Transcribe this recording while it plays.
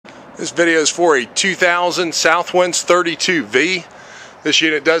This video is for a 2000 Southwinds 32V. This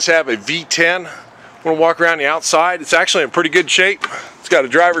unit does have a V10. I'm going to walk around the outside. It's actually in pretty good shape. It's got a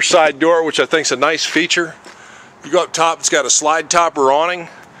driver's side door, which I think is a nice feature. You go up top, it's got a slide top or awning.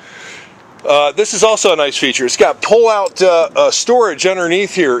 This is also a nice feature. It's got pull-out storage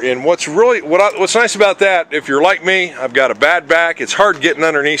underneath here, and what's nice about that, if you're like me, I've got a bad back, it's hard getting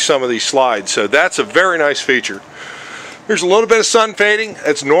underneath some of these slides, so that's a very nice feature. There's a little bit of sun fading.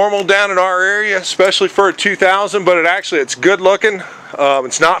 It's normal down in our area, especially for a 2000, but it's good looking.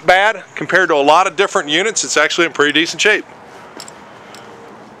 It's not bad compared to a lot of different units. It's actually in pretty decent shape.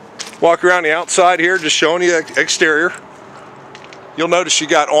 Walk around the outside here, just showing you the exterior. You'll notice you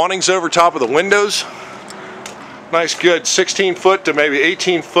got awnings over top of the windows. Nice good 16 foot to maybe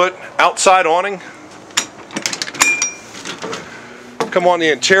 18 foot outside awning. Come on the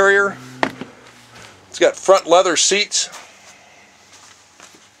interior. It's got front leather seats.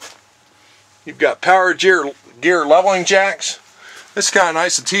 You've got power gear leveling jacks. This is kind of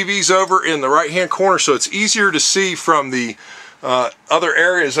nice. The TV's over in the right hand corner, so it's easier to see from the other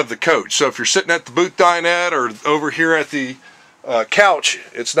areas of the coach. So if you're sitting at the boot dinette or over here at the couch,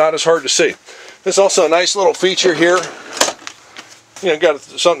 it's not as hard to see. There's also a nice little feature here. You know, got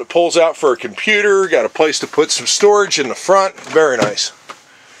something that pulls out for a computer, got a place to put some storage in the front. Very nice.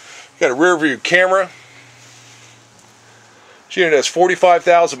 Got a rear view camera. This unit has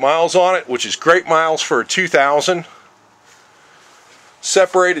 45,000 miles on it, which is great miles for a 2000.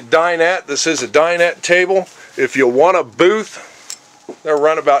 Separated dinette. This is a dinette table. If you want a booth, they'll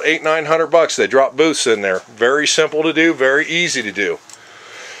run about $800-900. They drop booths in there. Very simple to do, very easy to do.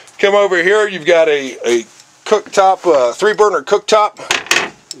 Come over here, you've got a cooktop, 3-burner cooktop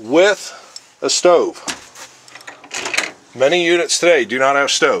with a stove. Many units today do not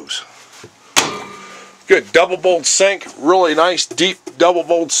have stoves. Good double bowl sink, really nice deep double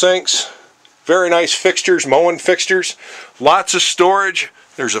bowl sinks. Very nice fixtures, mowing fixtures. Lots of storage.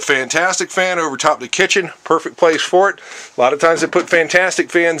 There's a fantastic fan over top of the kitchen. Perfect place for it. A lot of times they put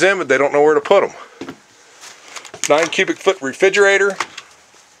fantastic fans in, but they don't know where to put them. 9 cubic foot refrigerator.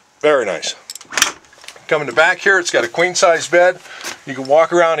 Very nice. Coming to back here, it's got a queen size bed. You can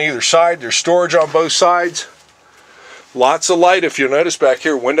walk around either side. There's storage on both sides. Lots of light, if you'll notice back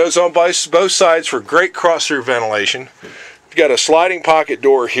here. Windows on both sides for great cross-through ventilation. You've got a sliding pocket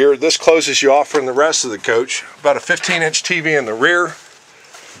door here. This closes you off from the rest of the coach. About a 15-inch TV in the rear.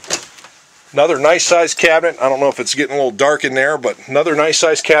 Another nice sized cabinet. I don't know if it's getting a little dark in there, but another nice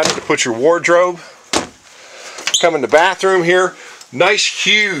sized cabinet to put your wardrobe. Come in the bathroom here. Nice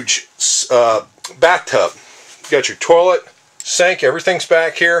huge bathtub. You got your toilet, sink, everything's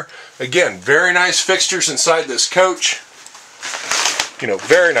back here. Again, very nice fixtures inside this coach. You know,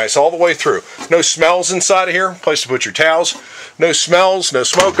 very nice all the way through. No smells inside of here. Place to put your towels. No smells, no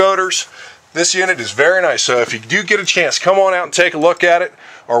smoke odors. This unit is very nice. So if you do get a chance, come on out and take a look at it.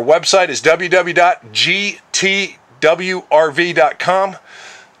 Our website is www.gtwrv.com.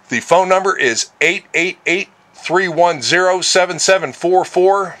 The phone number is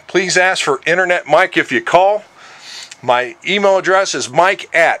 888-310-7744. Please ask for Internet Mike if you call. My email address is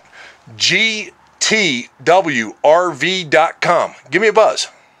mike@gtwrv.com. Give me a buzz.